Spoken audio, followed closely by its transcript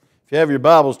If you have your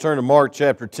Bibles, turn to Mark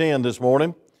chapter 10 this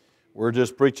morning. We're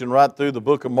just preaching right through the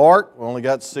book of Mark. We only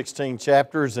got 16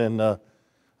 chapters, and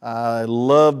I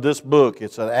love this book.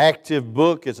 It's an active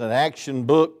book. It's an action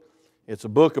book. It's a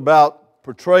book about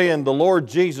portraying the Lord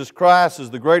Jesus Christ as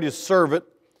the greatest servant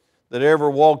that ever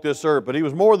walked this earth. But He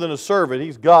was more than a servant.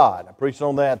 He's God. I preached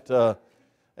on that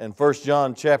in 1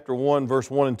 John chapter 1, verse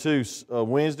 1 and 2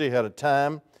 Wednesday. Had a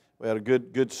time. We had a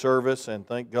good service, and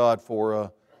thank God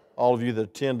for all of you that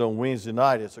attend on Wednesday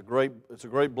night. It's a great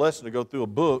blessing to go through a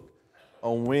book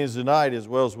on Wednesday night as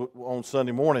well as on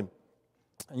Sunday morning.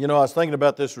 You know, I was thinking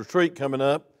about this retreat coming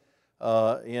up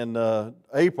in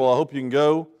April. I hope you can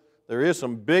go. There is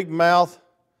some big mouth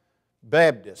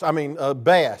bass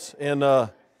in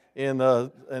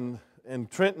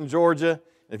Trenton, Georgia.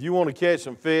 If you want to catch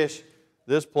some fish,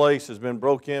 this place has been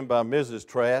broke in by Mrs.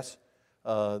 Trask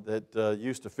that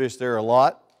used to fish there a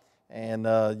lot. And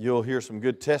you'll hear some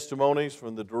good testimonies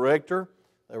from the director.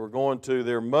 They were going to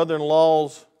their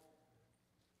mother-in-law's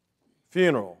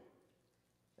funeral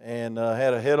and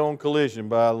had a head-on collision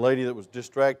by a lady that was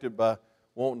distracted by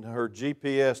wanting her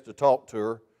GPS to talk to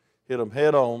her, hit them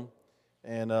head-on,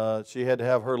 and she had to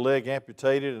have her leg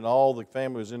amputated, and all the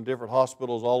family was in different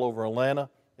hospitals all over Atlanta.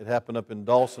 It happened up in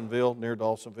Dawsonville, near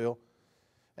Dawsonville,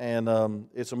 and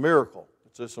it's a miracle.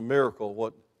 It's just a miracle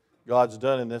what God's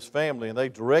done in this family, and they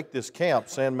direct this camp,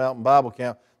 Sand Mountain Bible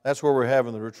Camp. That's where we're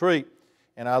having the retreat.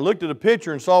 And I looked at a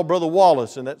picture and saw Brother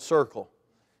Wallace in that circle.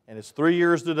 And it's 3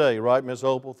 years today, right, Miss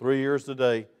Opal? 3 years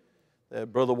today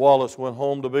that Brother Wallace went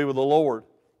home to be with the Lord.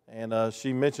 And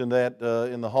she mentioned that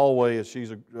in the hallway as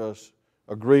she's a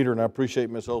greeter, and I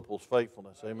appreciate Miss Opal's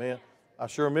faithfulness. Amen. I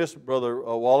sure miss Brother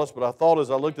Wallace, but I thought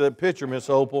as I looked at that picture, Miss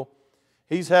Opal,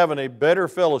 he's having a better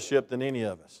fellowship than any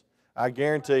of us. I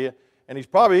guarantee you. And he's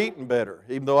probably eating better,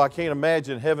 even though I can't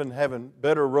imagine having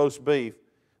better roast beef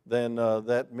than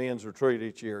that men's retreat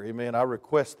each year. Amen. I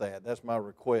request that. That's my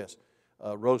request,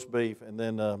 roast beef. And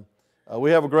then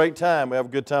we have a great time. We have a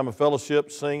good time of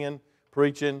fellowship, singing,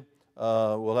 preaching.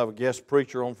 We'll have a guest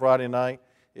preacher on Friday night.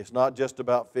 It's not just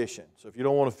about fishing. So if you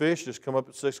don't want to fish, just come up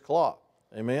at 6 o'clock.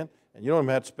 Amen. And you don't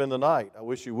even have to spend the night. I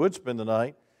wish you would spend the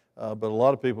night, but a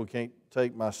lot of people can't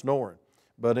take my snoring.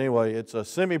 But anyway, it's a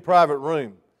semi-private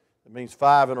room. It means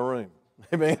 5 in a room.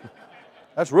 Amen.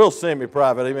 That's real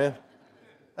semi-private. Amen.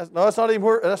 That's not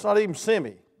even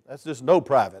semi. That's just no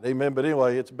private. Amen. But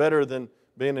anyway, it's better than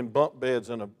being in bunk beds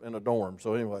in a dorm.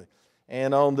 So anyway,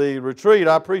 and on the retreat,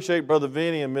 I appreciate Brother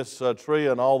Vinny and Miss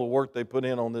Tria and all the work they put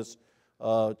in on this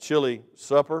chili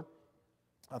supper.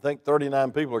 I think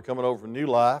 39 people are coming over from New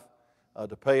Life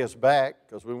to pay us back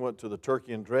because we went to the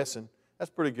turkey and dressing.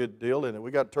 That's a pretty good deal, isn't it? We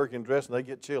got turkey and dressing, they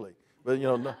get chili. But, you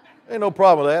know, ain't no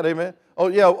problem with that, amen. Oh,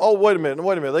 yeah, wait a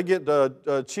minute. They get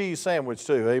a cheese sandwich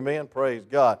too, amen, praise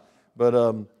God. But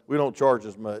we don't charge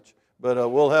as much. But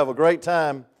we'll have a great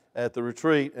time at the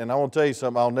retreat. And I want to tell you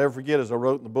something I'll never forget as I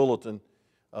wrote in the bulletin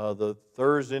the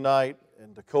Thursday night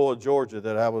in Toccoa, Georgia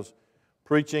that I was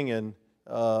preaching. And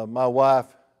my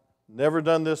wife, never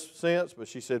done this since, but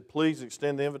she said, please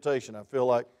extend the invitation. I feel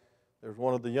like there's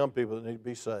one of the young people that need to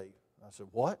be saved. I said,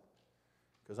 what?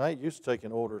 Because I ain't used to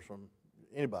taking orders from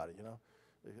anybody, you know.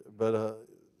 But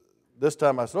this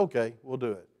time I said, okay, we'll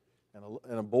do it.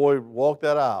 And a boy walked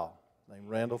that aisle named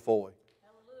Randall Foy.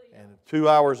 Hallelujah. And 2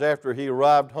 hours after he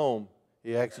arrived home,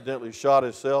 he accidentally shot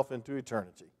himself into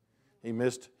eternity. He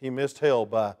missed hell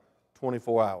by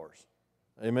 24 hours.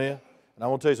 Amen? And I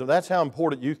want to tell you something, that's how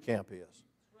important youth camp is.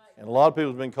 Right. And a lot of people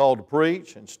have been called to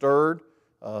preach and stirred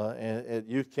at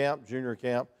youth camp, junior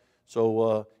camp.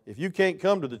 So if you can't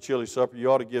come to the chili supper,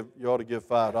 you ought to give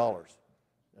 $5,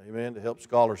 amen, to help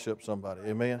scholarship somebody,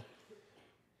 amen.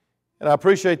 And I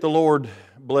appreciate the Lord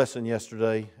blessing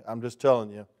yesterday. I'm just telling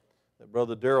you that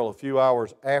Brother Darrell, a few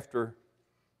hours after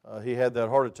he had that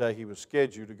heart attack, he was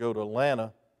scheduled to go to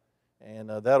Atlanta, and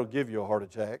that'll give you a heart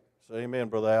attack. So amen,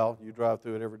 Brother Al, you drive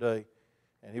through it every day.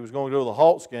 And he was going to go to the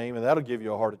Hawks game, and that'll give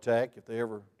you a heart attack if they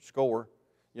ever score,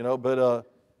 you know. But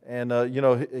you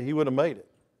know, he would have made it,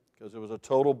 because there was a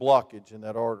total blockage in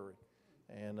that artery.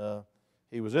 And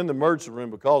he was in the emergency room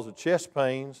because of chest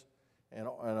pains,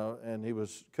 and he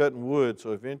was cutting wood.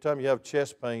 So if anytime you have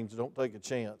chest pains, don't take a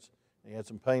chance. He had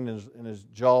some pain in his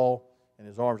jaw and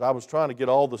his arms. I was trying to get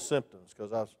all the symptoms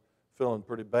because I was feeling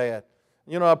pretty bad.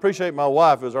 You know, I appreciate my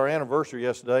wife. It was our anniversary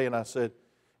yesterday, and I said,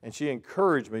 and she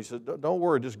encouraged me. She said, don't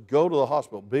worry, just go to the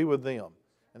hospital, be with them.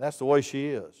 And that's the way she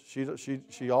is.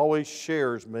 She always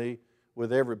shares me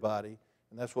with everybody.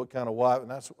 And that's what kind of wife,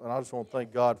 and I just want to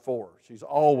thank God for her. She's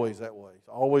always that way. She's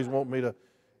always want me to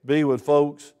be with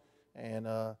folks and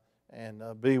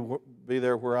be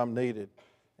there where I'm needed.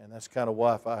 And that's the kind of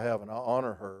wife I have, and I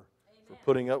honor her. for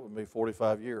putting up with me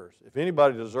 45 years. If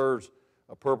anybody deserves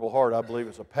a Purple Heart, I believe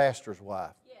it's a pastor's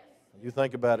wife. You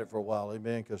think about it for a while,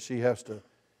 amen, because she has to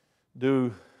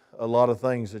do a lot of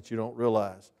things that you don't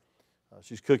realize.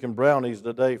 She's cooking brownies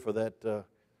today for that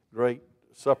great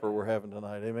supper we're having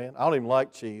tonight, amen. I don't even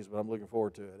like cheese, but I'm looking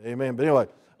forward to it, amen. But anyway,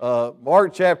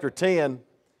 Mark chapter 10,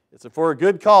 it's for a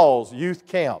good cause, youth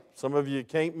camp. Some of you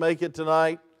can't make it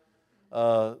tonight.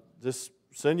 Just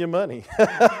send your money,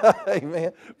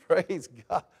 amen. Praise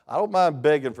God. I don't mind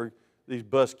begging for these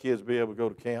bus kids to be able to go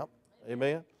to camp,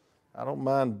 amen. I don't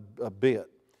mind a bit.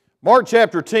 Mark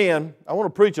chapter 10, I want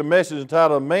to preach a message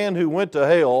entitled, A Man Who Went to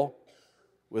Hell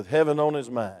with Heaven on His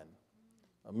Mind.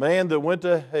 A man that went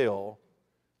to hell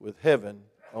with heaven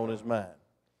on his mind.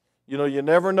 You know, you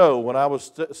never know. When I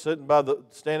was standing by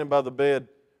the bed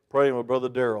praying with Brother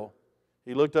Darrell,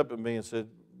 he looked up at me and said,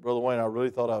 Brother Wayne, I really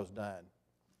thought I was dying.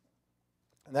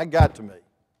 And that got to me.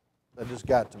 That just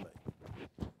got to me.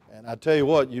 And I tell you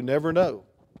what, you never know.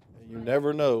 You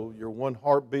never know. You're one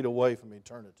heartbeat away from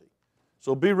eternity.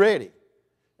 So be ready.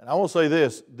 And I want to say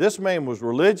this man was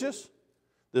religious.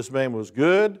 This man was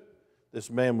good. This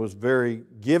man was very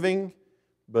giving,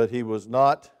 but he was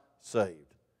not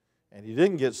saved. And he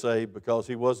didn't get saved because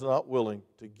he was not willing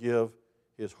to give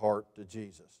his heart to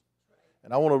Jesus.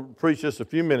 And I want to preach just a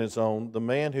few minutes on the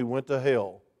man who went to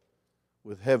hell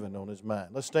with heaven on his mind.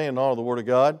 Let's stand and honor the Word of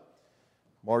God.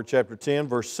 Mark chapter 10,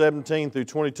 verse 17 through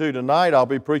 22. Tonight I'll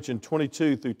be preaching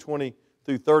 22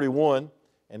 through 31,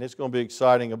 and it's going to be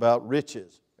exciting about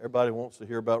riches. Everybody wants to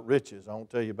hear about riches. I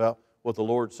won't tell you about what the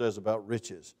Lord says about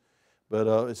riches.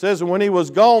 But it says, when he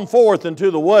was gone forth into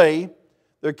the way,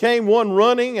 there came one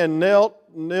running and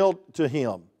knelt to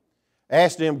him,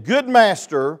 asked him, Good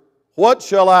master, what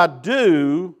shall I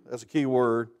do, that's a key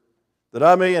word, that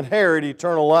I may inherit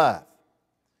eternal life?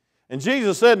 And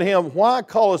Jesus said to him, Why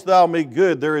callest thou me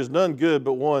good? There is none good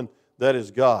but one, that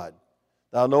is God.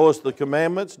 Thou knowest the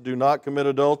commandments, do not commit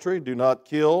adultery, do not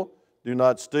kill, do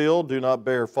not steal, do not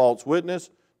bear false witness,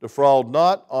 defraud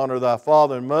not, honor thy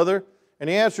father and mother. And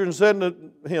he answered and said to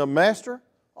him, Master,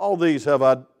 all these have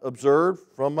I observed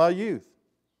from my youth.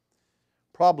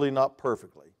 Probably not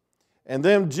perfectly. And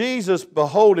then Jesus,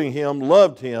 beholding him,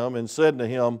 loved him and said to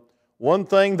him, One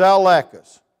thing thou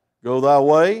lackest. Go thy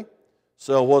way,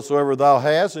 sell whatsoever thou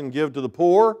hast, and give to the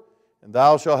poor, and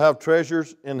thou shalt have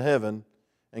treasures in heaven.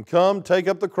 And come, take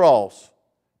up the cross,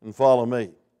 and follow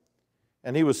me.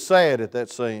 And he was sad at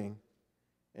that saying,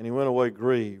 and he went away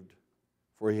grieved,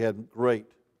 for he had great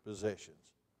possessions.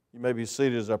 You may be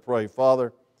seated as I pray.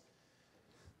 Father,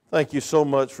 thank you so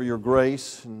much for your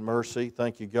grace and mercy.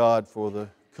 Thank you, God, for the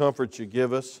comfort you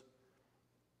give us.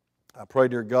 I pray,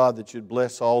 dear God, that you'd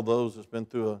bless all those that's been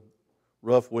through a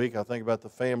rough week. I think about the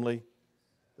family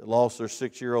that lost their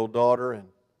 6-year-old daughter, and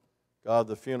God,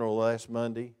 the funeral last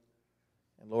Monday.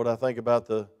 And Lord, I think about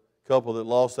the couple that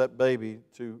lost that baby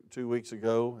two weeks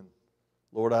ago. And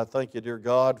Lord, I thank you, dear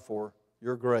God, for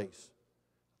your grace.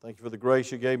 Thank you for the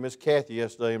grace you gave Miss Kathy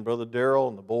yesterday and Brother Darrell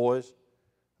and the boys.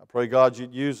 I pray, God,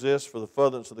 you'd use this for the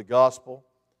furtherance of the gospel.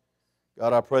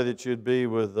 God, I pray that you'd be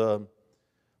with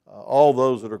all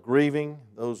those that are grieving,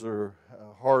 those that are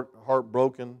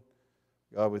heartbroken.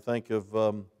 God, we think of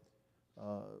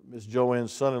Miss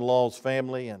Joanne's son-in-law's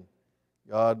family, and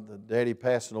God, the daddy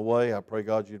passing away. I pray,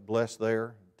 God, you'd bless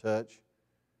there and touch.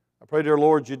 I pray, dear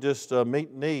Lord, you just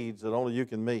meet needs that only you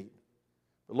can meet.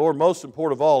 But Lord, most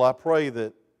important of all, I pray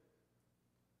that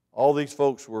all these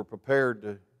folks were prepared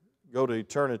to go to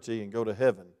eternity and go to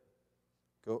heaven.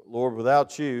 Lord,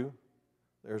 without you,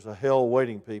 there's a hell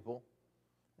waiting people.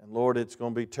 And Lord, it's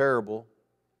going to be terrible.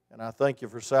 And I thank you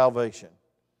for salvation.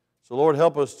 So Lord,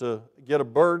 help us to get a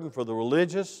burden for the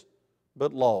religious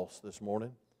but lost this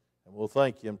morning. And we'll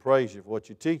thank you and praise you for what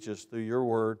you teach us through your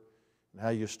word and how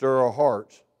you stir our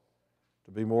hearts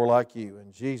to be more like you.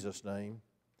 In Jesus' name,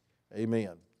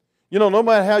 amen. You know, no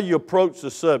matter how you approach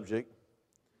the subject,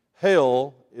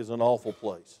 hell is an awful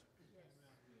place.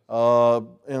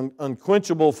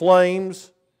 Unquenchable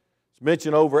flames. It's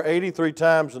mentioned over 83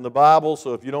 times in the Bible,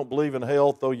 so if you don't believe in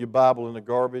hell, throw your Bible in the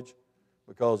garbage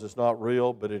because it's not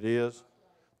real, but it is.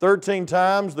 13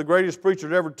 times the greatest preacher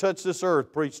that ever touched this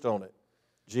earth preached on it,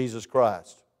 Jesus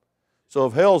Christ. So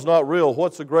if hell's not real,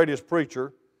 what's the greatest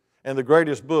preacher and the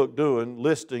greatest book doing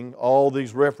listing all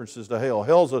these references to hell?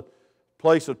 Hell's a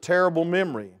place of terrible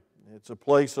memory. It's a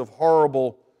place of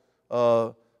horrible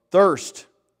thirst.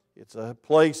 It's a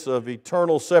place of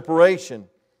eternal separation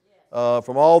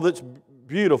from all that's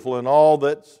beautiful and all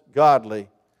that's godly.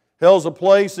 Hell's a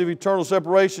place of eternal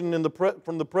separation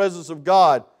from the presence of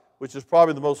God, which is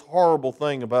probably the most horrible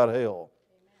thing about hell.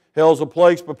 Hell's a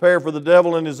place prepared for the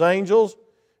devil and his angels,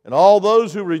 And all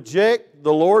those who reject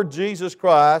the Lord Jesus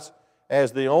Christ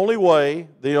as the only way,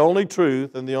 the only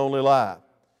truth, and the only life,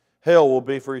 hell will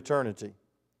be for eternity.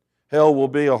 Hell will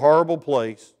be a horrible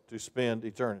place to spend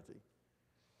eternity.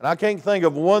 And I can think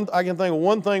of one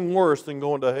thing worse than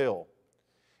going to hell.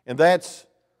 And that's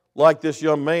like this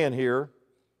young man here,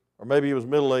 or maybe he was a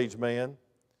middle-aged man,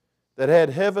 that had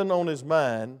heaven on his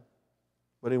mind,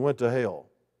 but he went to hell.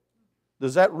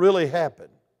 Does that really happen?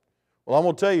 Well, I'm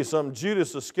going to tell you something.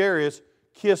 Judas Iscariot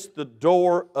kissed the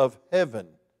door of heaven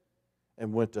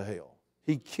and went to hell.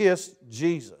 He kissed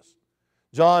Jesus.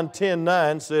 John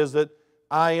 10:9 says that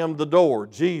I am the door,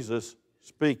 Jesus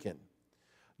speaking.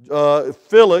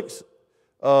 Felix,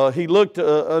 he looked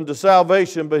unto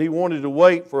salvation, but he wanted to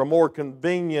wait for a more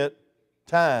convenient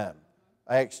time.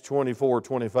 Acts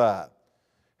 24:25.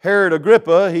 Herod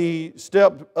Agrippa, he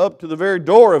stepped up to the very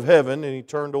door of heaven and he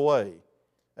turned away.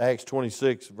 Acts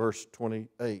 26, verse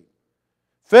 28.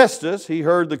 Festus, he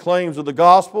heard the claims of the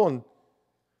gospel and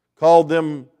called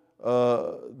them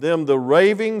the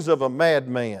ravings of a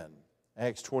madman.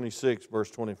 Acts 26,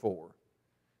 verse 24.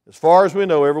 As far as we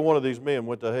know, every one of these men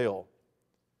went to hell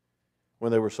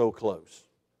when they were so close.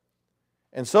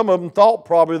 And some of them thought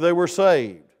probably they were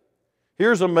saved.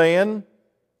 Here's a man,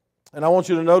 and I want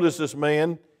you to notice this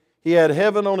man. He had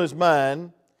heaven on his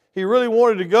mind. He really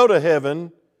wanted to go to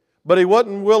heaven, but he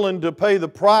wasn't willing to pay the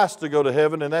price to go to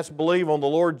heaven, and that's believe on the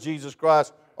Lord Jesus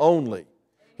Christ only.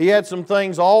 He had some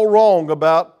things all wrong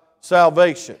about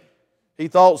salvation. He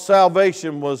thought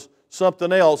salvation was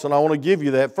something else, and I want to give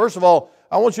you that. First of all,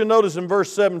 I want you to notice in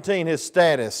verse 17 his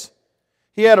status.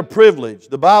 He had a privilege.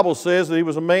 The Bible says that he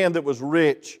was a man that was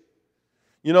rich.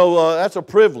 You know, that's a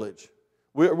privilege.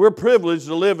 We're privileged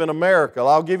to live in America.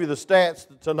 I'll give you the stats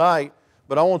tonight,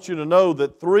 but I want you to know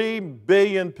that 3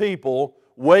 billion people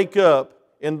wake up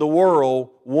in the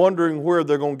world wondering where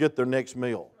they're going to get their next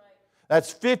meal.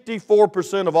 That's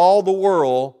 54% of all the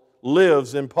world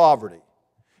lives in poverty.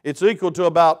 It's equal to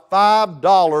about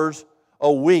 $5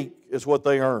 a week is what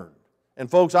they earn. And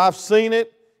folks, I've seen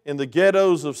it in the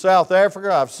ghettos of South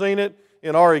Africa. I've seen it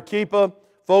in Arequipa.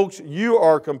 Folks, you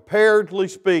are comparatively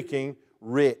speaking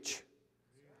rich.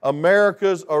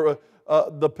 America's,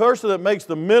 the person that makes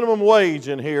the minimum wage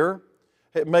in here,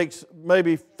 it makes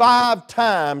maybe 5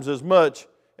 times as much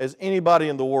as anybody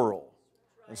in the world.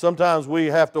 And sometimes we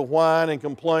have to whine and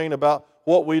complain about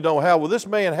what we don't have. Well, this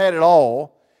man had it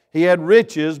all. He had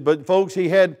riches, but folks, he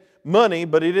had money,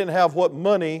 but he didn't have what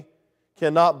money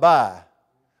cannot buy.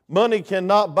 Money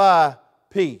cannot buy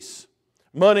peace.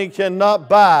 Money cannot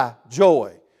buy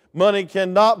joy. Money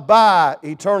cannot buy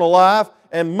eternal life,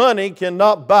 and money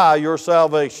cannot buy your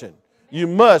salvation. You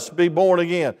must be born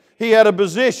again. He had a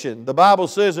position. The Bible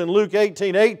says in Luke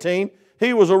 18:18,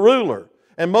 he was a ruler.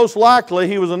 And most likely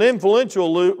he was an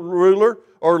influential ruler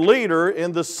or leader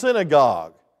in the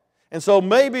synagogue. And so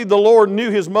maybe the Lord knew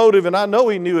his motive, and I know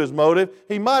he knew his motive.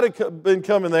 He might have been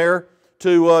coming there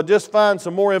to just find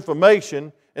some more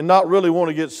information and not really want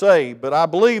to get saved. But I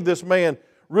believe this man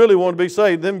really wanted to be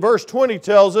saved. Then verse 20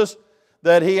 tells us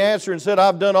that he answered and said,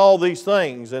 I've done all these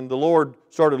things. And the Lord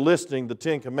started listing the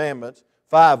 10 commandments,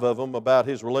 5 of them about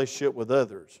his relationship with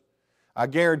others. I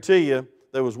guarantee you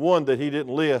there was one that he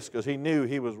didn't list because he knew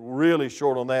he was really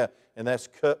short on that, and that's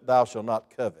thou shalt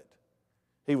not covet.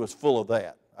 He was full of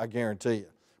that, I guarantee you.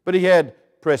 But he had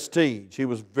prestige. He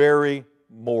was very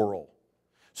moral.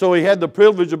 So he had the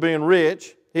privilege of being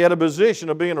rich. He had a position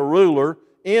of being a ruler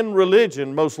in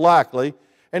religion, most likely.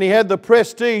 And he had the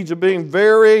prestige of being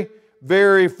very,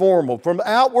 very formal. From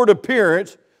outward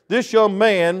appearance, this young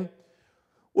man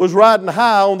was riding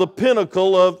high on the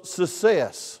pinnacle of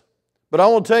success. But I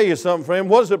want to tell you something, friend.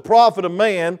 What does it profit a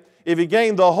man if he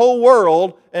gained the whole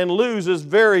world and lose his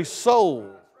very soul?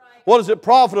 What does it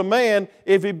profit a man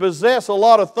if he possesses a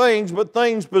lot of things, but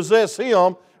things possess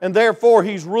him, and therefore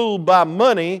he's ruled by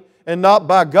money and not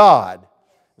by God?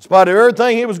 In spite of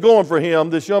everything he was going for him,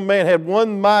 this young man had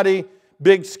one mighty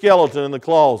big skeleton in the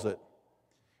closet.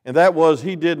 And that was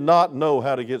he did not know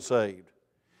how to get saved.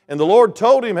 And the Lord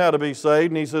told him how to be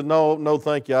saved, and he said, no,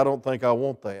 thank you, I don't think I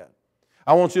want that.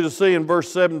 I want you to see in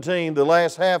verse 17, the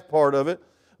last half part of it,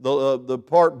 the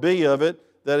part B of it,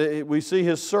 that we see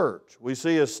his search. We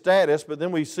see his status, but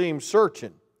then we see him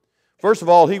searching. First of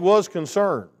all, he was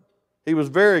concerned. He was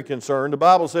very concerned. The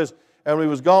Bible says, and when he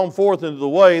was gone forth into the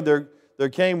way, there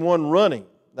came one running.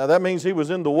 Now that means he was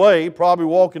in the way, probably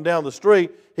walking down the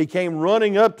street. He came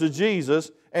running up to Jesus,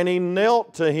 and he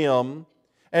knelt to him,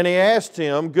 and he asked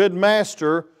him, Good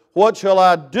Master, what shall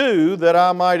I do that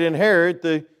I might inherit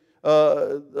the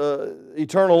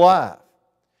eternal life?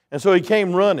 And so he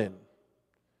came running.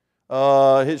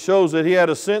 It shows that he had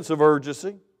a sense of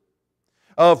urgency.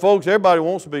 Folks, everybody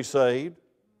wants to be saved.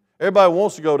 Everybody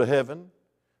wants to go to heaven.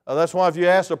 That's why if you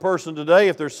ask a person today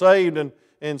if they're saved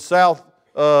in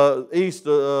southeast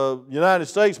United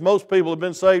States, most people have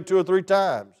been saved 2 or 3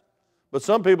 times. But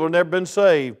some people have never been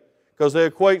saved because they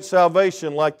equate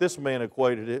salvation like this man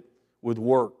equated it, with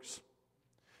works.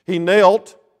 He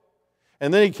knelt,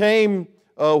 and then he came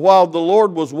while the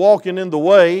Lord was walking in the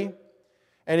way,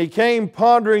 and he came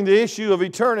pondering the issue of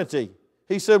eternity.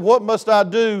 He said, what must I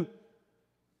do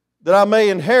that I may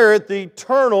inherit the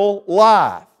eternal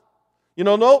life? You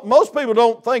know, most people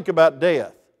don't think about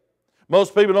death.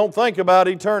 Most people don't think about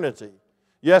eternity.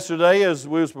 Yesterday, as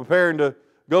we was preparing to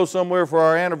go somewhere for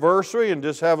our anniversary and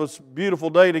just have a beautiful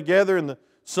day together in the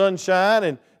sunshine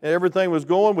and everything was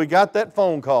going, we got that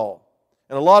phone call.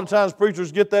 And a lot of times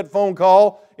preachers get that phone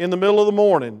call in the middle of the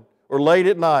morning or late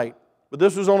at night. But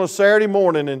this was on a Saturday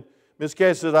morning, and Miss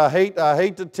Cassie said, I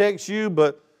hate to text you,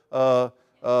 but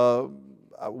Daryl's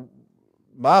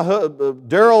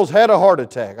had a heart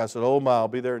attack. I said, oh my, I'll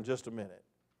be there in just a minute.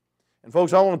 And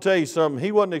folks, I want to tell you something.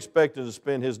 He wasn't expecting to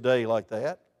spend his day like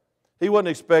that. He wasn't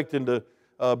expecting to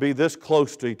be this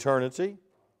close to eternity.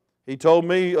 He told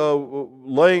me,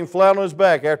 laying flat on his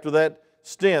back after that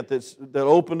stent that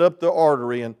opened up the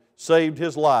artery and saved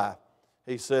his life,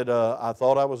 he said, I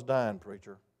thought I was dying,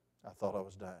 preacher. I thought I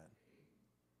was dying.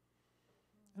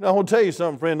 And I want to tell you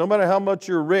something, friend. No matter how much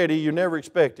you're ready, you never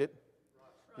expect it.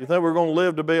 You think we're going to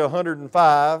live to be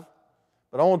 105.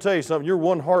 But I want to tell you something. You're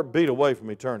one heartbeat away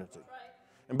from eternity.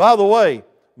 And by the way,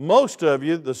 most of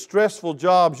you, the stressful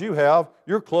jobs you have,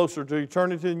 you're closer to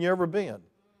eternity than you've ever been.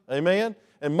 Amen?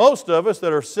 And most of us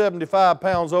that are 75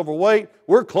 pounds overweight,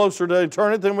 we're closer to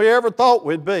eternity than we ever thought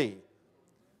we'd be.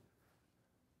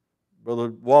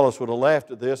 Brother Wallace would have laughed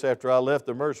at this after I left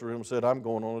the emergency room and said, I'm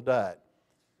going on a diet.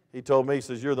 He told me, he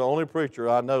says, you're the only preacher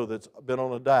I know that's been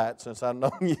on a diet since I've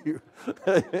known you.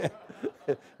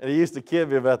 And he used to kid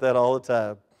me about that all the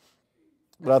time.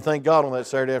 But I thank God on that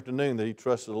Saturday afternoon that he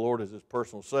trusted the Lord as his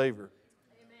personal Savior.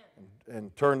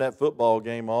 And turned that football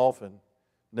game off and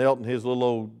knelt in his little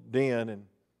old den and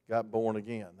got born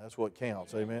again. That's what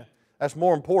counts, amen? That's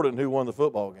more important than who won the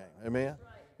football game, amen?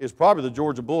 It's probably the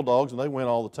Georgia Bulldogs, and they win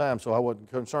all the time, so I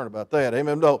wasn't concerned about that,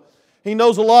 amen? No, he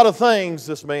knows a lot of things,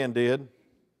 this man did,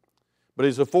 but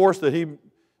he's a force that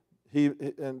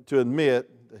and to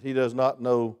admit that he does not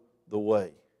know the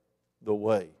way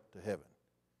to heaven.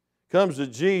 Comes to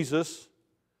Jesus,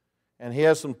 and he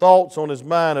has some thoughts on his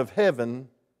mind of heaven,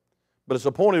 but it's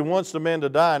appointed once the man to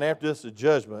die, and after this is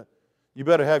judgment. You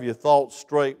better have your thoughts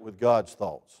straight with God's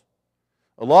thoughts.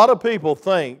 A lot of people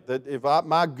think that if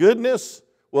my goodness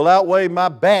will outweigh my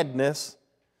badness,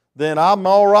 then I'm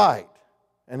all right.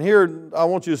 And here I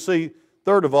want you to see,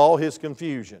 third of all, his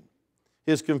confusion.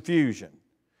 His confusion.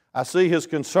 I see his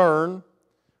concern.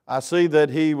 I see that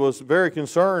he was very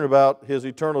concerned about his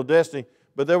eternal destiny,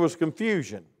 but there was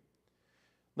confusion.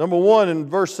 Number 1, in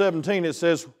verse 17, it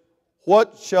says,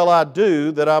 what shall I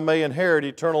do that I may inherit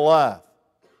eternal life?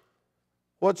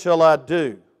 What shall I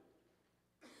do?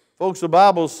 Folks, the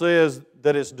Bible says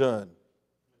that it's done.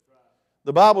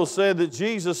 The Bible said that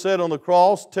Jesus said on the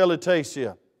cross,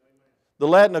 teletasia. The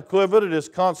Latin equivalent is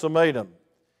consummatum.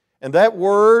 And that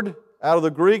word out of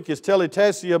the Greek is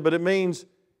teletasia, but it means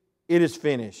it is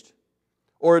finished.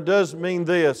 Or it does mean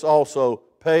this also,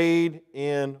 paid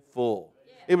in full.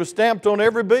 It was stamped on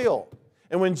every bill.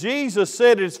 And when Jesus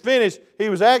said it's finished, He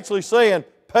was actually saying,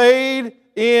 paid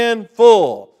in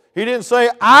full. He didn't say,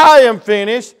 I am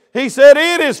finished. He said,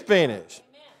 it is finished.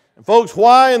 And folks,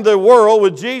 why in the world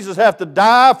would Jesus have to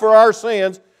die for our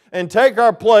sins and take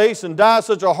our place and die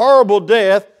such a horrible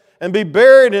death and be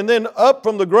buried and then up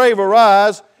from the grave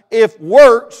arise if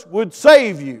works would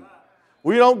save you?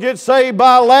 We don't get saved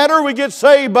by a ladder, we get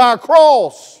saved by a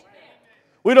cross.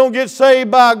 We don't get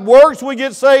saved by works, we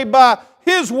get saved by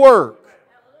His work.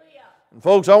 And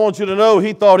folks, I want you to know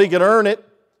He thought He could earn it.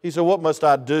 He said, what must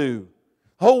I do?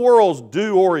 The whole world's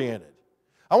do-oriented.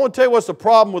 I want to tell you what's the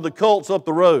problem with the cults up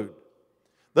the road.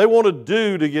 They want to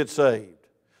do to get saved.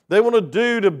 They want to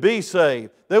do to be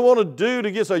saved. They want to do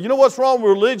to get saved. You know what's wrong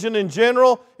with religion in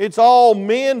general? It's all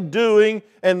men doing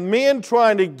and men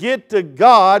trying to get to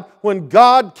God when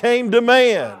God came to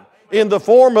man in the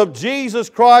form of Jesus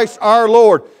Christ our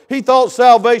Lord. He thought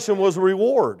salvation was a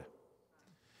reward.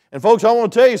 And folks, I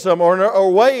want to tell you something, or a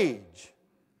wage.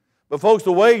 But folks,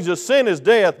 the wage of sin is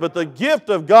death, but the gift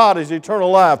of God is eternal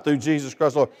life through Jesus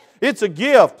Christ Lord. It's a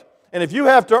gift. And if you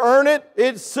have to earn it,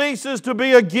 it ceases to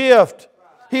be a gift.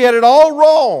 He had it all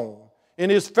wrong. In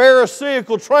his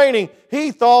Pharisaical training,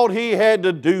 he thought he had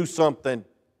to do something.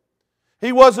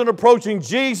 He wasn't approaching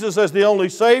Jesus as the only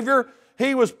Savior.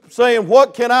 He was saying,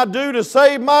 what can I do to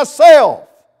save myself?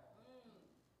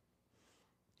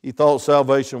 He thought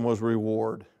salvation was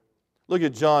reward. Look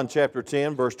at John chapter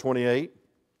 10, verse 28.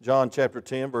 John chapter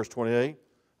 10, verse 28.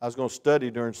 I was going to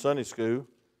study during Sunday school.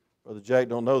 Brother Jack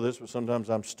don't know this, but sometimes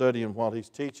I'm studying while he's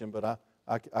teaching, but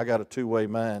I got a two-way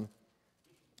mind,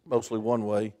 mostly one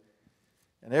way.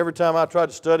 And every time I tried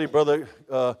to study, Brother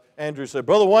Andrew said,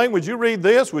 Brother Wayne, would you read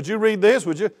this? Would you read this?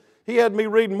 Would you? He had me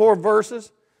reading more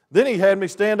verses. Then he had me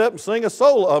stand up and sing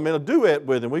a duet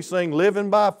with him. We sing Living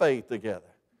by Faith together.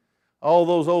 All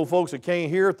those old folks that came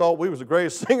here thought we was the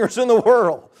greatest singers in the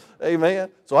world.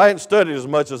 Amen. So I hadn't studied as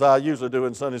much as I usually do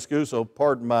in Sunday school, so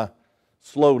pardon my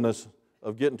slowness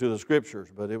of getting to the Scriptures,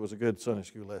 but it was a good Sunday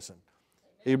school lesson.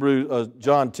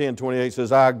 John 10:28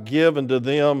 says, I give unto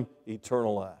them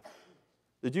eternal life.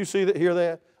 Did you hear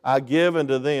that? I give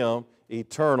unto them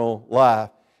eternal life,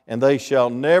 and they shall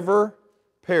never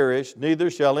perish, neither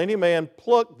shall any man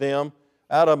pluck them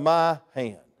out of my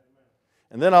hand.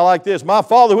 And then I like this, my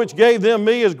Father which gave them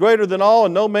me is greater than all,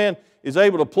 and no man is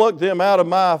able to pluck them out of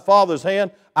my Father's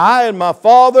hand. I and my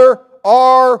Father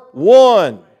are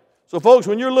one. So folks,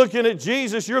 when you're looking at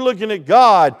Jesus, you're looking at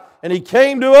God, and He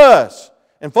came to us.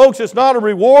 And folks, it's not a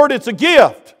reward, it's a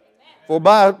gift. For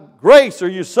by grace are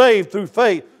you saved through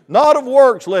faith, not of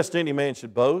works, lest any man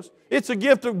should boast. It's a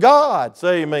gift of God.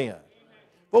 Say amen.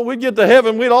 Well, we'd get to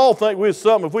heaven, we'd all think we was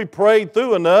something if we prayed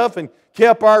through enough and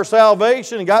kept our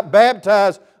salvation and got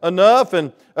baptized enough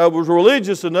and was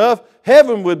religious enough.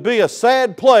 Heaven would be a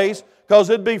sad place because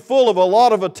it'd be full of a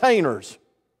lot of attainers.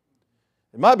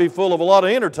 It might be full of a lot of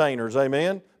entertainers,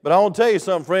 amen. But I want to tell you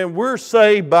something, friend. We're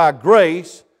saved by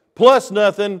grace, plus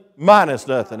nothing, minus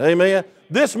nothing, amen.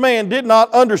 This man did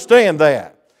not understand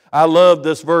that. I love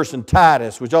this verse in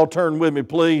Titus. Would y'all turn with me,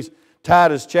 please?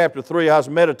 Titus chapter 3. I was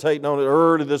meditating on it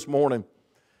early this morning.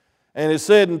 And it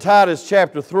said in Titus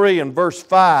chapter 3 and verse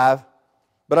 5,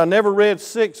 but I never read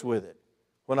 6 with it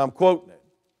when I'm quoting it.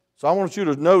 So I want you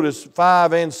to notice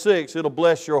 5 and 6. It'll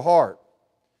bless your heart.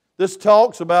 This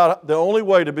talks about the only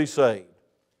way to be saved.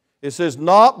 It says,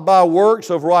 not by works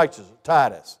of righteousness.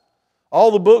 Titus. All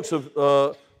the books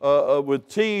with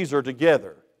T's are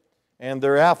together, and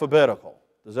they're alphabetical.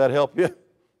 Does that help you?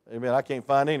 Amen. I can't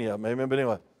find any of them. Amen. But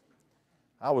anyway,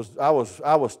 I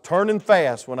was turning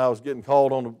fast when I was getting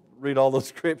called on to read all those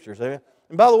scriptures. Amen.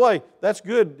 And by the way, that's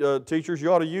good, teachers.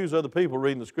 You ought to use other people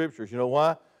reading the scriptures. You know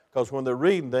why? Because when they're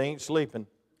reading, they ain't sleeping.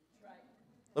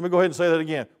 Let me go ahead and say that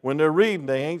again. When they're reading,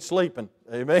 they ain't sleeping.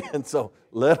 Amen. So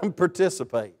let them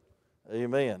participate.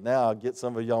 Amen. Now I'll get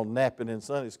some of y'all napping in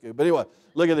Sunday school. But anyway,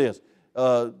 look at this.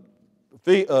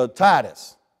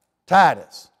 Titus.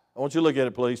 I want you to look at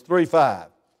it, please. 3:5.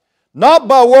 Not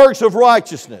by works of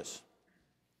righteousness,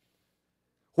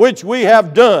 which we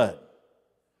have done,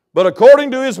 but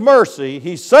according to His mercy,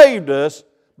 He saved us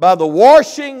by the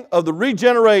washing of the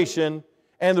regeneration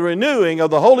and the renewing of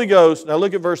the Holy Ghost. Now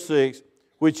look at verse 6.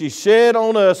 Which He shed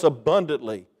on us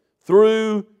abundantly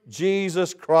through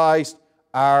Jesus Christ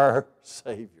our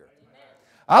Savior.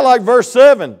 I like verse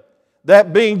 7.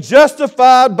 That being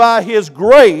justified by His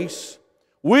grace,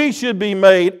 we should be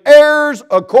made heirs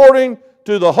according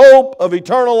to the hope of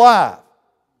eternal life.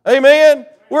 Amen?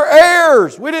 We're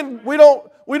heirs. We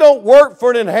don't work for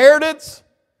an inheritance.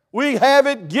 We have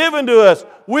it given to us.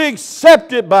 We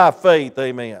accept it by faith.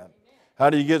 Amen. How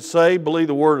do you get saved? Believe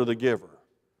the word of the giver.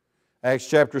 Acts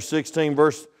chapter 16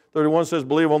 verse 31 says,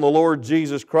 believe on the Lord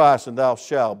Jesus Christ and thou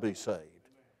shalt be saved.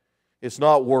 It's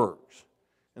not works.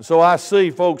 And so I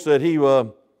see, folks, that he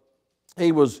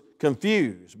was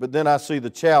confused. But then I see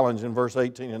the challenge in verse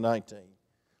 18 and 19.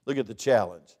 Look at the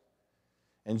challenge.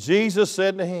 And Jesus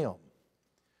said to him,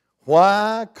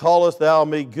 why callest thou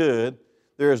me good?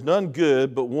 There is none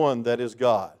good but one, that is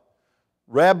God.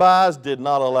 Rabbis did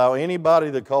not allow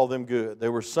anybody to call them good. They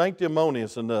were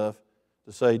sanctimonious enough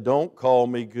to say, don't call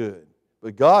me good.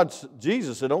 But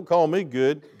Jesus said, don't call me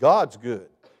good, God's good.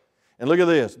 And look at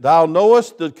this. Thou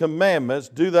knowest the commandments,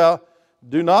 do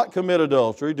not commit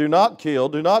adultery, do not kill,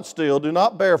 do not steal, do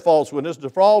not bear false witness,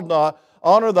 defraud not,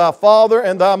 honor thy father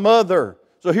and thy mother.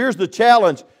 So here's the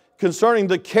challenge concerning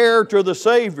the character of the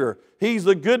Savior. He's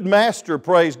the good master,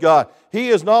 praise God. He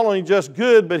is not only just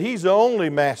good, but He's the only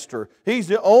master. He's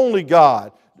the only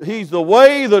God. He's the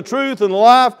way, the truth, and the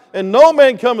life, and no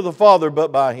man cometh to the Father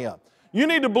but by Him. You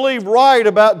need to believe right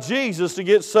about Jesus to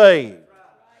get saved.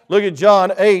 Look at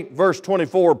John 8, verse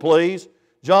 24, please.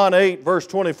 John 8, verse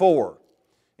 24.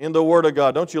 In the Word of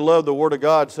God. Don't you love the Word of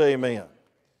God? Say amen.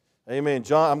 Amen.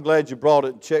 John, I'm glad you brought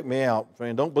it and checked me out,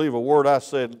 friend. Don't believe a word I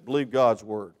said. Believe God's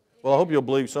Word. Well, I hope you'll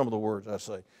believe some of the words I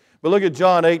say. But look at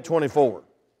John 8, 24.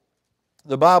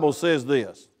 The Bible says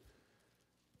this.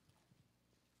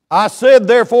 I said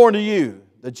therefore unto you,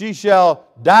 that ye shall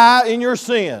die in your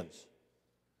sins.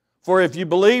 For if you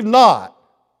believe not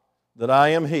that I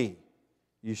am He,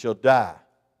 you shall die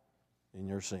in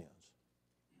your sins.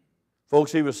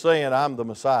 Folks, He was saying, I'm the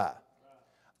Messiah.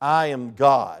 I am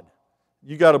God.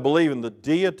 You got to believe in the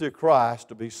deity of Christ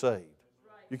to be saved.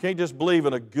 You can't just believe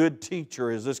in a good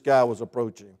teacher as this guy was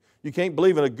approaching. You can't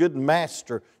believe in a good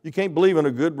master. You can't believe in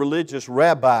a good religious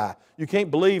rabbi. You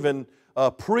can't believe in a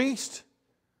priest,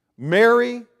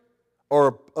 Mary,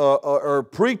 or a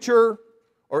preacher,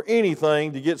 or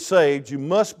anything to get saved. You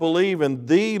must believe in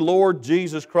the Lord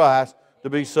Jesus Christ to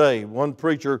be saved. One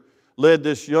preacher led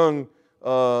this young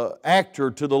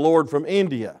actor to the Lord from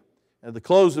India. At the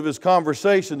close of his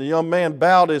conversation, the young man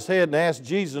bowed his head and asked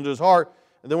Jesus into his heart.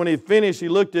 And then when he finished, he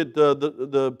looked at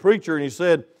the preacher and he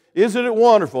said, isn't it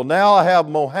wonderful? Now I have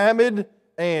Mohammed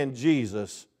and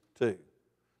Jesus too.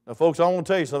 Now folks, I want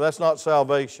to tell you something. That's not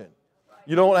salvation.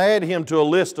 You don't add Him to a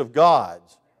list of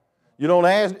gods. You don't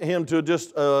add Him to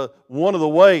just one of the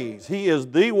ways. He is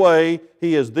the way.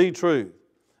 He is the truth.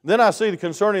 Then I see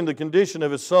concerning the condition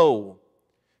of his soul.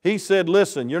 He said,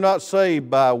 listen, you're not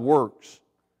saved by works.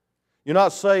 You're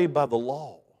not saved by the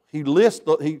law.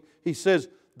 He says,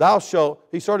 thou shalt,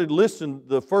 he started listing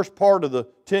the first part of the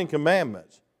Ten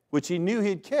Commandments, which he knew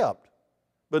he'd kept,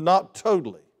 but not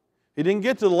totally. He didn't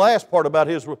get to the last part about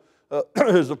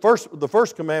the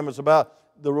first commandments about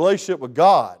the relationship with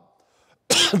God.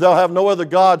 Thou have no other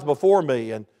gods before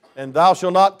me, and thou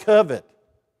shalt not covet.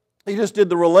 He just did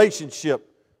the relationship,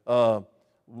 love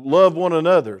one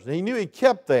another. And he knew he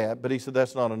kept that, but he said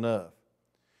that's not enough.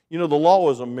 You know, the law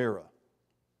is a mirror.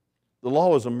 The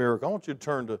law is a miracle. I want you to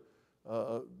turn to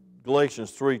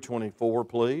Galatians 3:24,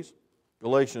 please.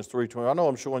 Galatians 3:20. I know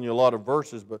I'm showing you a lot of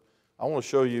verses, but I want to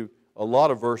show you a lot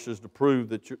of verses to prove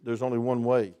that there's only one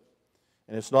way.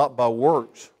 And it's not by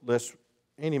works, lest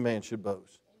any man should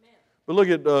boast. Amen. But look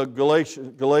at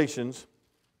Galatians.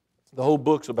 The whole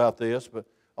book's about this, but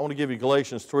I want to give you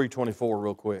Galatians 3:24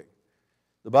 real quick.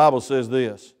 The Bible says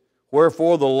this,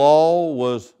 wherefore the law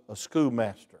was a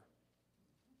schoolmaster.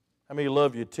 How many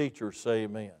love your teachers? Say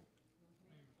amen.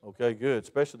 Okay, good.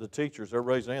 Especially the teachers. They're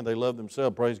raising their hand. They love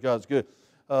themselves. Praise God. It's good.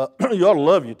 You ought to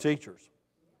love your teachers.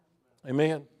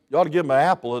 Amen. You ought to give them an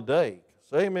apple a day.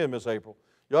 Say amen, Miss April.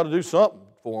 You ought to do something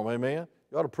for them. Amen.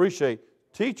 You ought to appreciate.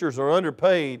 Teachers are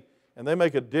underpaid, and they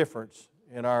make a difference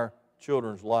in our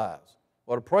children's lives.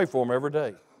 We ought to pray for them every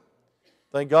day.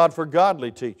 Thank God for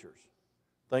godly teachers.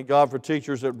 Thank God for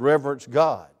teachers that reverence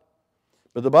God.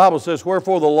 But the Bible says,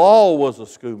 wherefore the law was a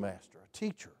schoolmaster, a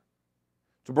teacher,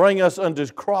 to bring us unto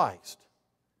Christ,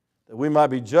 that we might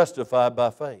be justified by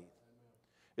faith.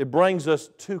 It brings us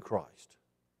to Christ,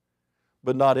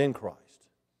 but not in Christ.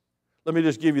 Let me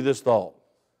just give you this thought.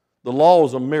 The law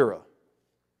is a mirror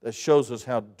that shows us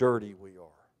how dirty we are.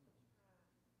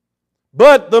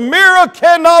 But the mirror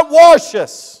cannot wash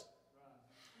us.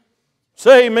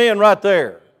 Say amen right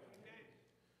there.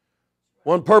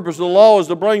 One purpose of the law is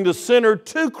to bring the sinner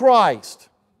to Christ.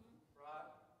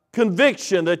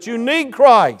 Conviction that you need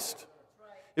Christ.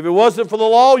 If it wasn't for the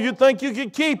law, you'd think you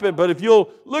could keep it. But if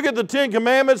you'll look at the Ten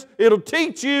Commandments, it'll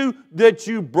teach you that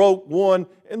you broke one.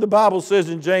 And the Bible says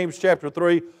in James chapter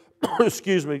 3,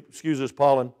 excuse this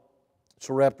pollen, it's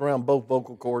wrapped around both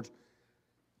vocal cords.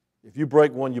 If you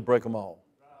break one, you break them all.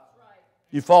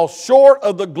 You fall short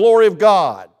of the glory of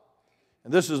God.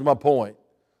 And this is my point.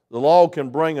 The law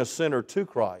can bring a sinner to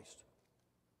Christ,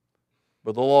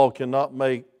 but the law cannot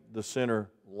make the sinner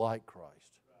like Christ.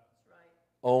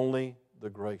 Only the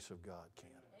grace of God can.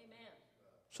 Amen.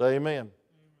 Say amen.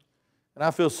 And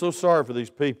I feel so sorry for these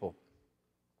people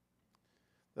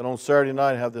that on Saturday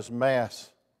night have this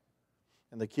mass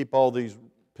and they keep all these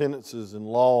penances and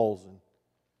laws and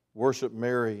worship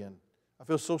Mary. And I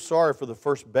feel so sorry for the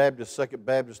First Baptist, Second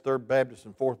Baptist, Third Baptist,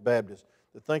 and Fourth Baptist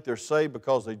that think they're saved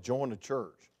because they joined a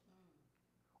church.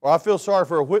 Or I feel sorry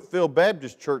for a Whitfield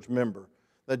Baptist church member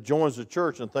that joins the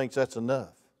church and thinks that's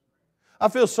enough. I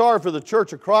feel sorry for the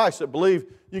Church of Christ that believe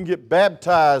you can get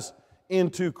baptized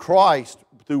into Christ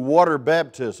through water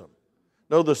baptism.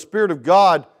 No, the Spirit of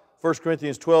God, 1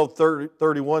 Corinthians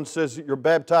 12:31 says that you're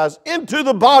baptized into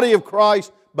the body of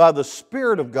Christ by the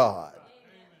Spirit of God.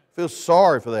 I feel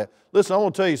sorry for that. Listen, I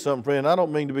want to tell you something, friend. I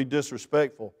don't mean to be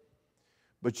disrespectful,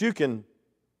 but you can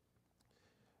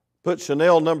put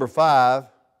Chanel number 5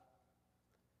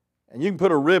 and you can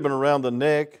put a ribbon around the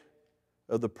neck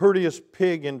of the prettiest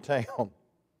pig in town,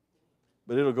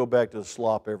 but it'll go back to the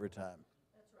slop every time.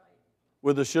 That's right.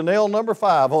 With the Chanel number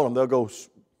 5 on them, they'll go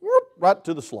whoop, right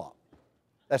to the slop.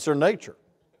 That's their nature.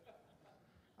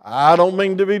 I don't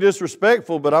mean to be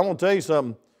disrespectful, but I want to tell you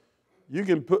something. You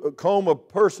can comb a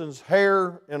person's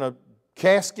hair in a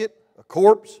casket, a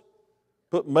corpse,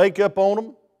 put makeup on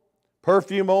them,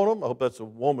 perfume on them. I hope that's a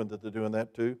woman that they're doing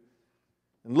that to.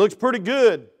 And looks pretty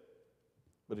good,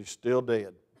 but he's still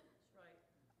dead.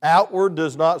 Outward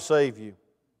does not save you.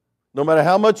 No matter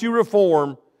how much you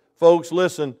reform, folks,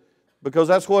 listen, because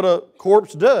that's what a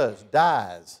corpse does,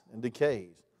 dies and decays.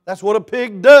 That's what a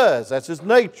pig does. That's its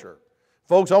nature.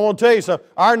 Folks, I want to tell you something.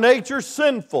 Our nature's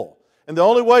sinful. And the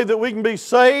only way that we can be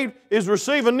saved is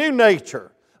receive a new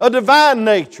nature, a divine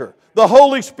nature, the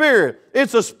Holy Spirit.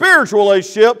 It's a spiritual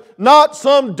relationship, not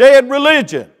some dead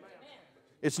religion.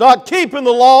 It's not keeping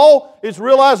the law. It's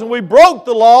realizing we broke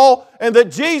the law and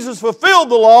that Jesus fulfilled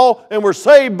the law and we're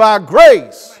saved by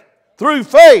grace through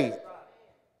faith,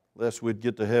 lest we'd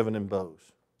get to heaven and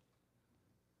boast.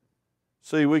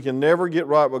 See, we can never get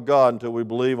right with God until we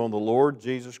believe on the Lord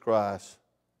Jesus Christ.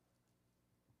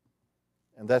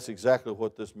 And that's exactly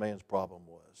what this man's problem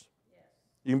was.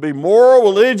 You can be moral,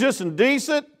 religious, and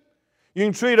decent. You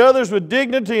can treat others with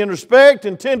dignity and respect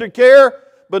and tender care,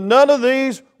 but none of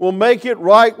these will make it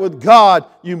right with God.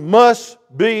 You must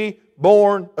be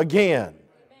born again.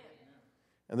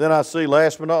 And then I see,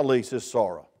 last but not least, his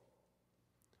sorrow.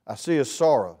 I see his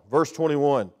sorrow. Verse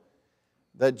 21,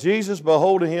 that Jesus,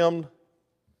 beholding him,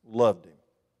 loved him.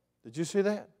 Did you see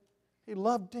that? He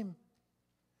loved him.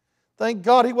 Thank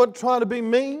God he wasn't trying to be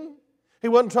mean. He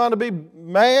wasn't trying to be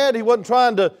mad. He wasn't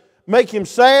trying to make him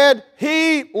sad.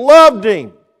 He loved him.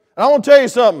 And I want to tell you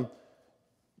something.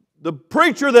 The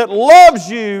preacher that loves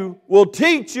you will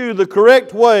teach you the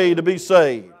correct way to be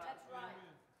saved.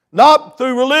 Not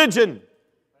through religion.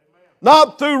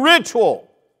 Not through ritual.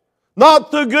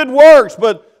 Not through good works.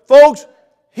 But folks,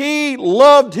 he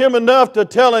loved him enough to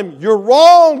tell him, you're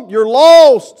wrong, you're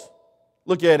lost.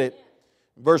 Look at it.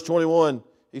 Verse 21,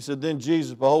 he said, then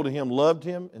Jesus, beholding him, loved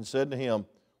him and said to him,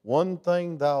 one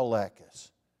thing thou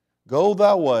lackest. Go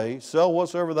thy way, sell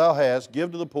whatsoever thou hast,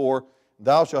 give to the poor,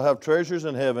 thou shalt have treasures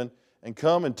in heaven, and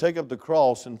come and take up the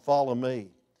cross and follow me.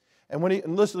 And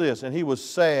listen to this, and he was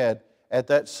sad at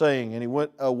that saying, and he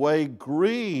went away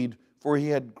grieved, for he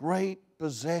had great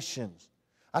possessions.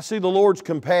 I see the Lord's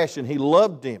compassion. He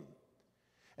loved him.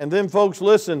 And then, folks,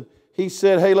 listen, he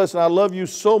said, hey, listen, I love you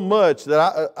so much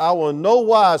that I will in no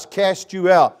wise cast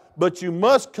you out, but you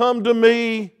must come to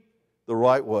me the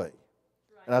right way.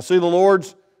 And I see the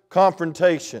Lord's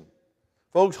confrontation.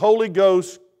 Folks, Holy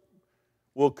Ghost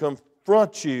will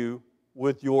confront you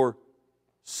with your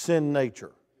sin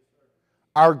nature.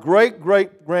 Our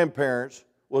great-great-grandparents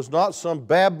was not some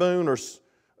baboon or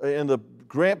in the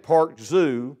Grant Park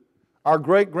Zoo. Our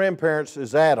great-grandparents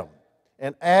is Adam.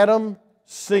 And Adam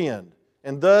sinned.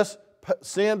 And thus,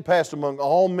 sin passed among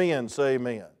all men. Say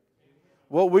amen.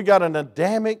 Well, we got an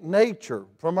Adamic nature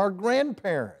from our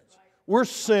grandparents. We're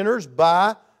sinners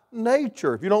by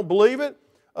nature. If you don't believe it,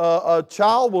 a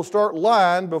child will start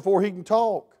lying before he can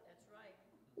talk.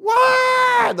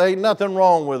 Why? There ain't nothing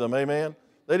wrong with them, amen.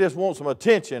 They just want some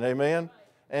attention, amen.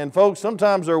 And folks,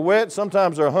 sometimes they're wet,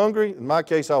 sometimes they're hungry. In my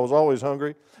case, I was always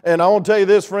hungry. And I want to tell you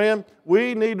this, friend,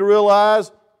 we need to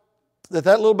realize that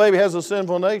little baby has a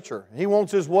sinful nature. He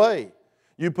wants his way.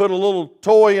 You put a little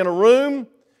toy in a room,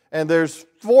 and there's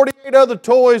 48 other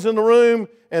toys in the room,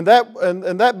 and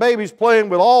that baby's playing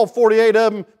with all 48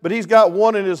 of them, but he's got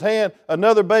one in his hand.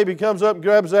 Another baby comes up and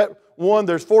grabs that one.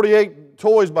 There's 48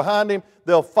 toys behind him.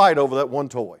 They'll fight over that one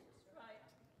toy.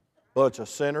 Bunch of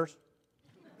sinners.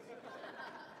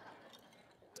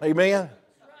 Amen.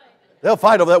 They'll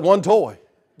fight over that one toy.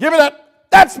 Give me that.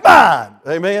 That's mine.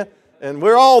 Amen. And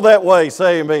we're all that way.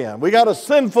 Say amen. We got a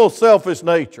sinful, selfish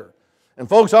nature. And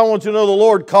folks, I want you to know the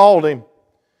Lord called him.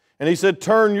 And he said,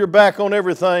 turn your back on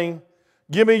everything.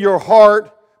 Give me your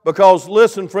heart. Because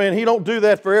listen, friend, he don't do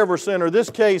that for every sinner. In this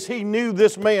case, he knew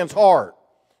this man's heart.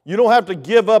 You don't have to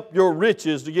give up your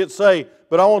riches to get saved.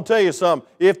 But I want to tell you something.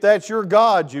 If that's your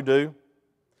God, you do.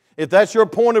 If that's your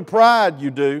point of pride,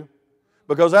 you do.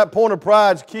 Because that point of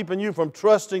pride is keeping you from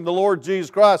trusting the Lord Jesus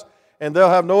Christ, and they'll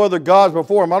have no other gods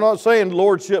before Him. I'm not saying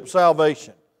lordship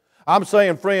salvation. I'm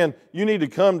saying, friend, you need to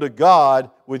come to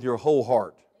God with your whole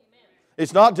heart. Amen.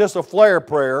 It's not just a flare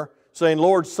prayer saying,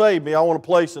 Lord, save me, I want a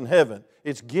place in heaven.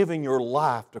 It's giving your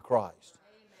life to Christ.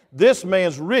 Amen. This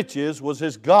man's riches was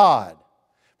his God.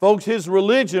 Folks, his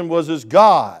religion was his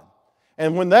God.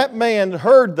 And when that man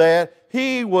heard that,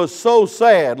 he was so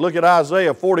sad. Look at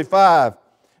Isaiah 45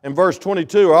 and verse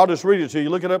 22, or I'll just read it to you.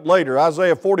 Look it up later.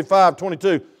 Isaiah 45,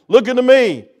 22. Look unto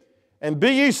me, and be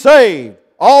ye saved,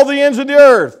 all the ends of the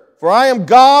earth, for I am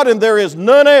God and there is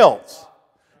none else.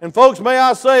 And folks, may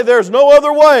I say there's no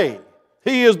other way.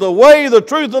 He is the way, the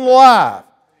truth, and the life.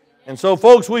 And so,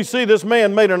 folks, we see this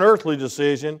man made an earthly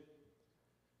decision.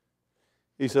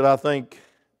 He said, I think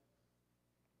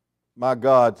my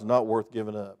God's not worth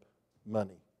giving up.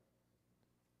 Money,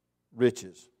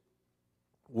 riches,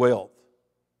 wealth.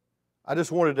 I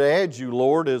just wanted to add you,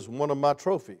 Lord, as one of my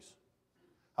trophies.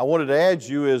 I wanted to add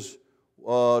you as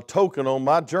a token on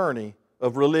my journey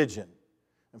of religion.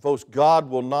 And folks, God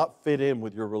will not fit in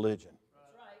with your religion.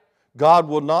 God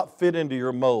will not fit into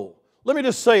your mold. Let me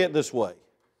just say it this way,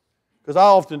 because I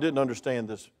often didn't understand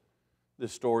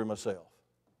this story myself.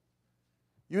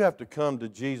 You have to come to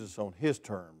Jesus on His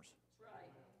terms,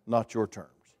 not your terms.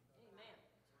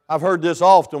 I've heard this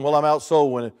often while I'm out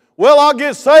soul winning. Well, I'll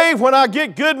get saved when I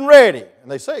get good and ready.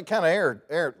 And they say it kind of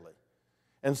arrogantly.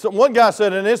 And one guy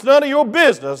said, and it's none of your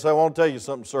business. I want to tell you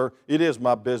something, sir. It is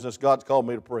my business. God's called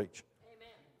me to preach.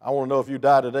 Amen. I want to know if you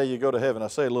die today, you go to heaven. I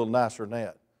say it a little nicer than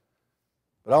that.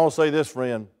 But I want to say this,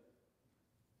 friend.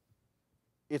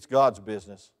 It's God's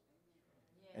business.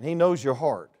 And He knows your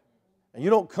heart. And you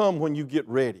don't come when you get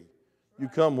ready. You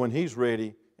come when He's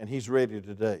ready, and He's ready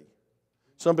today.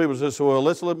 Some people say, well,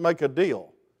 let's make a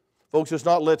deal. Folks, it's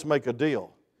not let's make a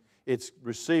deal. It's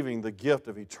receiving the gift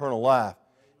of eternal life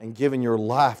and giving your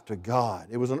life to God.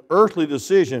 It was an earthly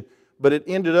decision, but it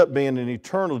ended up being an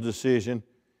eternal decision.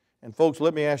 And folks,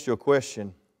 let me ask you a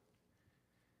question.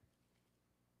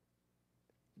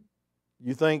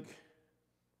 You think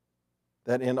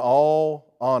that in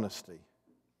all honesty,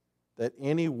 that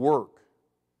any work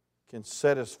can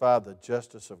satisfy the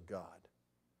justice of God?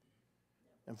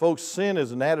 And folks, sin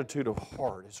is an attitude of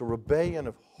heart. It's a rebellion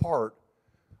of heart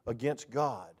against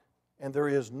God. And there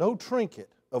is no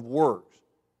trinket of works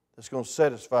that's going to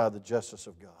satisfy the justice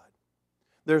of God.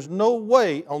 There's no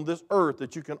way on this earth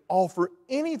that you can offer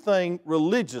anything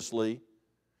religiously,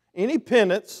 any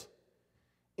penance,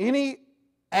 any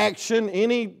action,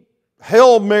 any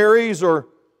Hail Marys or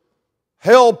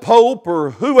Hail Pope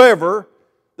or whoever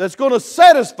that's going to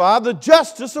satisfy the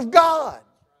justice of God.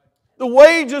 The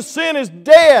wage of sin is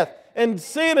death, and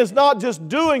sin is not just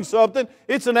doing something,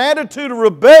 it's an attitude of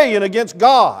rebellion against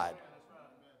God.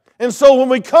 And so when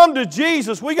we come to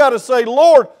Jesus, we got to say,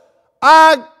 Lord,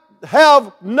 I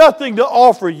have nothing to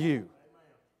offer you.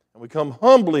 And we come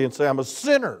humbly and say, I'm a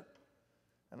sinner,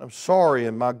 and I'm sorry,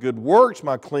 and my good works,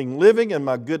 my clean living, and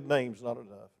my good name's not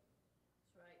enough.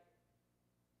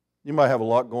 You might have a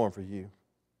lot going for you,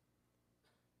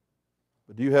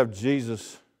 but do you have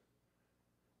Jesus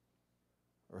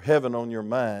or heaven on your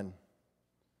mind,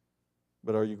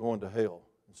 but are you going to hell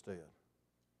instead?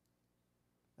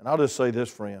 And I'll just say this,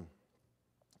 friend,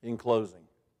 in closing.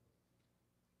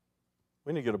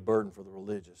 We need to get a burden for the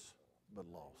religious but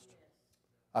lost.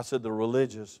 I said the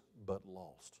religious but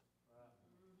lost.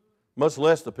 Much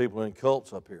less the people in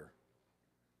cults up here.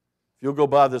 If you'll go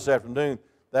by this afternoon,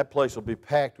 that place will be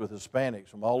packed with Hispanics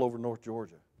from all over North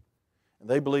Georgia. And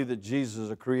they believe that Jesus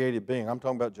is a created being. I'm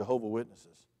talking about Jehovah's Witnesses.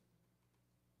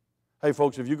 Hey,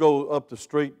 folks, if you go up the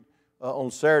street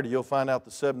on Saturday, you'll find out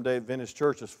the Seventh-day Adventist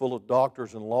Church is full of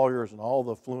doctors and lawyers and all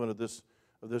the affluent of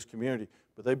this community.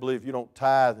 But they believe if you don't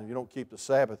tithe and you don't keep the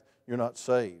Sabbath, you're not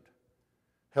saved.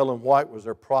 Helen White was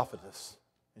their prophetess,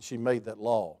 and she made that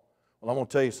law. Well, I'm going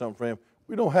to tell you something, friend.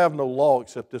 We don't have no law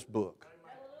except this book.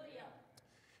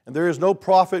 And there is no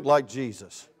prophet like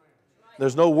Jesus.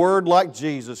 There's no word like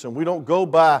Jesus, and we don't go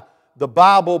by the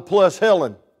Bible plus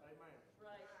Helen.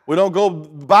 We don't go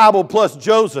Bible plus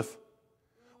Joseph.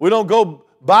 We don't go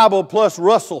Bible plus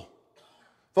Russell.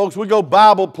 Folks, we go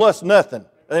Bible plus nothing.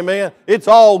 Amen? It's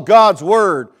all God's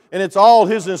Word, and it's all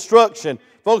His instruction.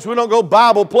 Folks, we don't go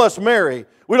Bible plus Mary.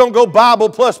 We don't go Bible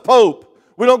plus Pope.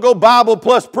 We don't go Bible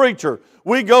plus preacher.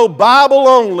 We go Bible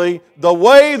only, the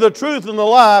way, the truth, and the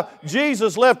life.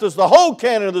 Jesus left us the whole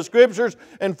canon of the Scriptures.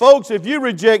 And folks, if you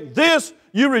reject this,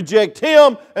 you reject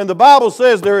Him. And the Bible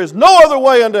says there is no other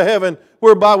way unto heaven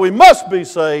whereby we must be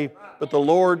saved but the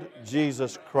Lord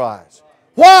Jesus Christ.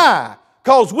 Why?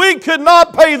 Because we could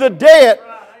not pay the debt.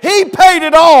 He paid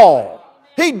it all.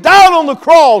 He died on the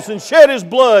cross and shed His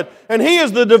blood. And He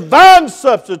is the divine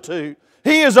substitute.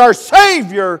 He is our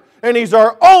Savior, and He's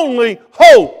our only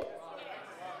hope.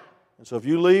 And so if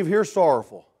you leave here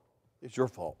sorrowful, it's your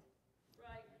fault.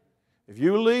 If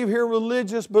you leave here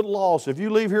religious but lost, if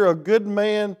you leave here a good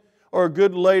man or a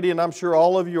good lady, and I'm sure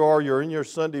all of you are, you're in your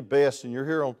Sunday best and you're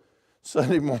here on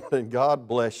Sunday morning, God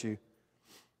bless you.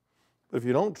 But if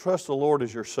you don't trust the Lord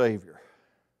as your Savior,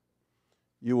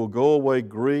 you will go away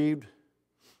grieved,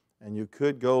 and you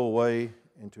could go away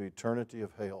into eternity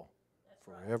of hell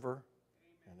forever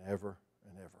and ever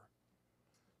and ever.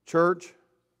 Church,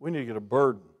 we need to get a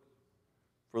burden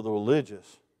for the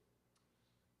religious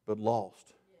but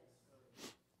lost.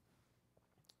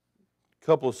 a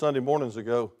couple of Sunday mornings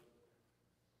ago,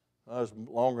 it was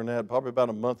longer than that, probably about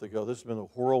a month ago. This has been a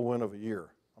whirlwind of a year,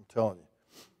 I'm telling you.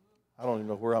 I don't even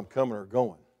know where I'm coming or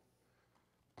going.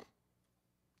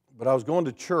 But I was going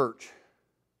to church.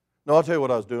 No, I'll tell you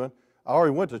what I was doing. I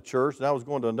already went to church, and I was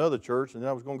going to another church, and then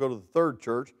I was going to go to the third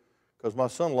church because my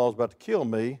son-in-law was about to kill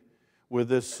me with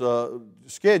this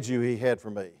schedule he had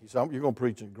for me. He said, you're going to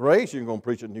preach in grace, you're going to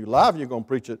preach at New Life, you're going to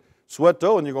preach at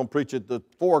Sweato, and you're going to preach at the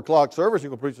 4 o'clock service,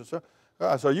 you're going to preach at...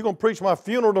 I said, you're going to preach my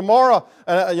funeral tomorrow?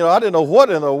 And I didn't know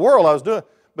what in the world I was doing.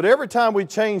 But every time we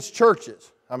changed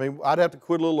churches, I'd have to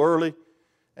quit a little early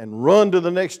and run to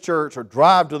the next church or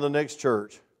drive to the next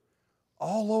church.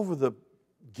 All over the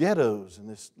ghettos and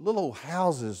these little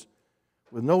houses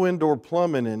with no indoor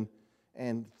plumbing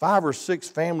and 5 or 6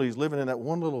 families living in that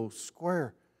one little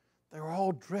square. They were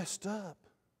all dressed up.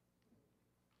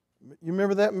 You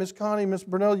remember that, Miss Connie, Miss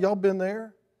Burnell? Y'all been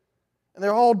there? And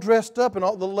they're all dressed up, and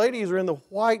all the ladies are in the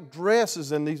white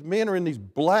dresses, and these men are in these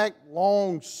black,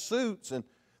 long suits, and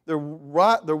they're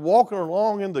walking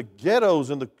along in the ghettos,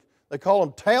 and they call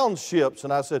them townships.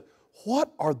 And I said, what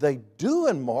are they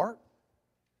doing, Mark?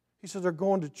 He said, they're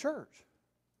going to church.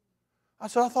 I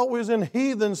said, I thought we was in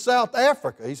heathen South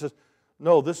Africa. He says,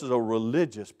 no, this is a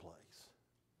religious place.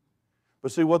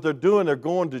 But see, what they're doing, they're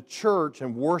going to church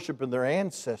and worshiping their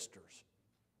ancestors.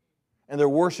 And they're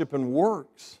worshiping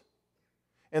works.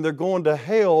 And they're going to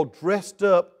hell dressed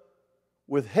up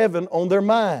with heaven on their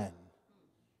mind.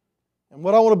 And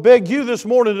what I want to beg you this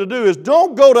morning to do is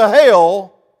don't go to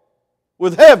hell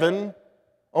with heaven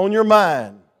on your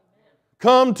mind.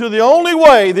 Come to the only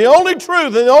way, the only truth,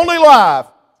 and the only life.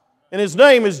 And His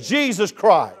name is Jesus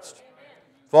Christ.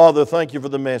 Father, thank you for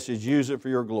the message. Use it for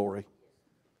your glory.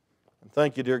 And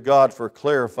thank you, dear God, for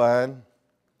clarifying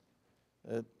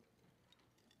that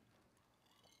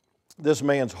this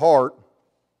man's heart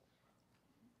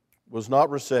was not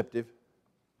receptive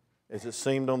as it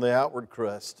seemed on the outward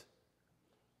crust.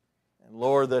 And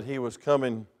Lord, that he was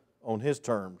coming on his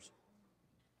terms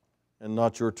and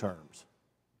not your terms.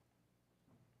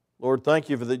 Lord, thank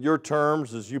you for that your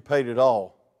terms is you paid it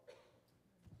all.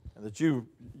 And that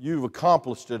you've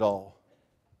accomplished it all.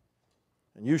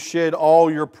 And you shed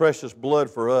all your precious blood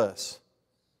for us.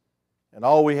 And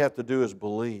all we have to do is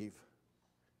believe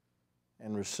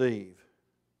and receive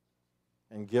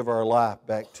and give our life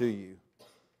back to you,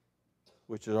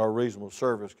 which is our reasonable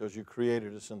service because you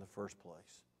created us in the first place.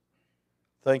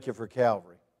 Thank you for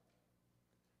Calvary.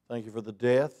 Thank you for the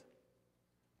death,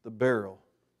 the burial,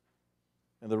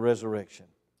 and the resurrection.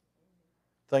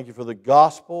 Thank you for the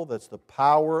gospel that's the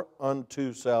power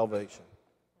unto salvation.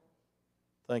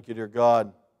 Thank you, dear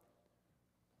God,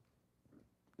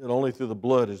 that only through the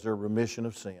blood is there remission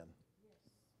of sin.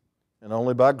 And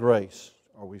only by grace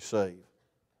are we saved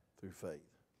through faith.